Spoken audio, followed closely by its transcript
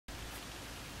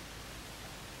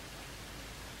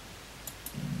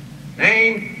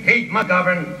Name Pete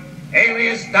McGovern,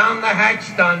 alias Down the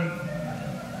Hatch Done.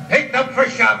 Picked up for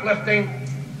shoplifting.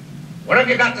 What have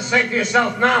you got to say for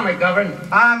yourself now, McGovern?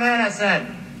 I'm innocent,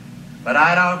 but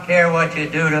I don't care what you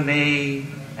do to me.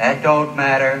 That don't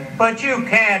matter. But you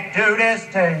can't do this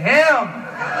to him.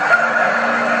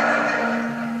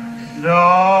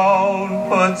 Don't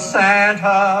put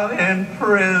Santa in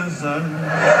prison.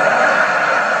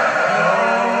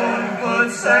 Don't put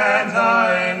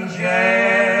Santa in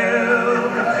jail.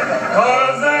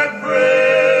 'Cause that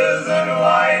prison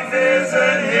life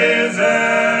isn't his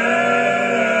end.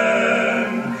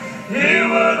 He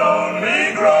would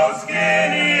only grow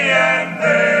skinny and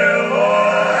pale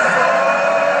or so.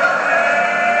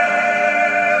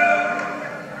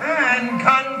 And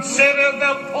consider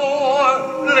the poor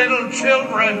little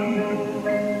children.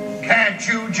 Can't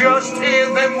you just hear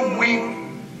them weep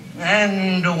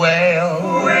and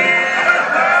wail?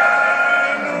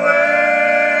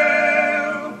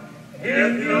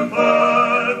 If you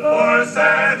put poor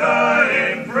Santa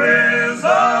in prison,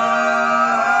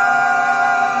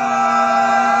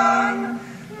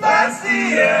 that's the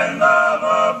end of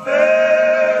a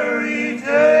fairy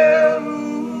tale.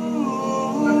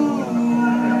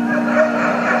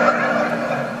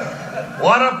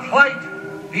 What a plight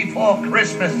before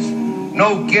Christmas.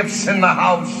 No gifts in the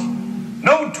house.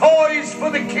 No toys for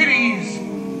the kiddies.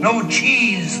 No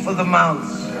cheese for the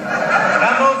mouse.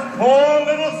 And those poor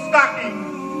little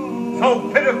stockings, so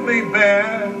pitifully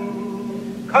bare.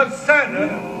 'Cause Santa,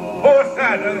 poor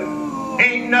Santa, he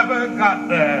never got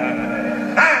there.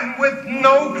 And with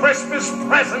no Christmas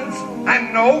presents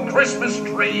and no Christmas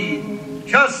tree,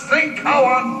 just think how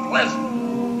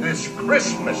unpleasant this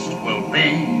Christmas will be.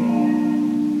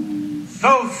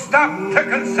 So stop to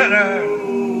consider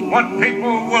what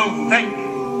people will think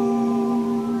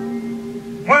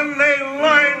when they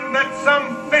learn that some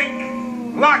fink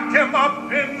locked him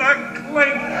up in the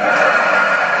clink.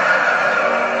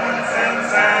 Don't send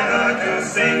Santa to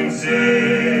Sing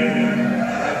Sing.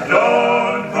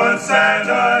 Don't put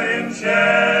Santa in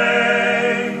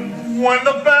chains. When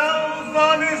the bells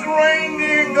on his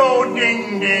reindeer go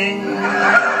ding ding,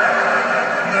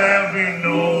 there'll be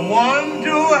no one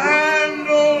to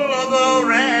handle the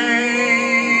rain.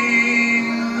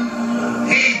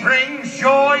 He brings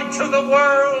joy to the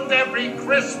world every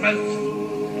Christmas,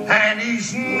 and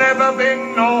he's never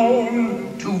been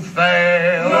known to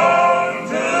fail. Known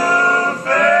to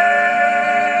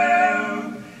fail.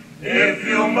 If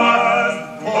you must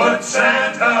put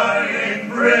Santa in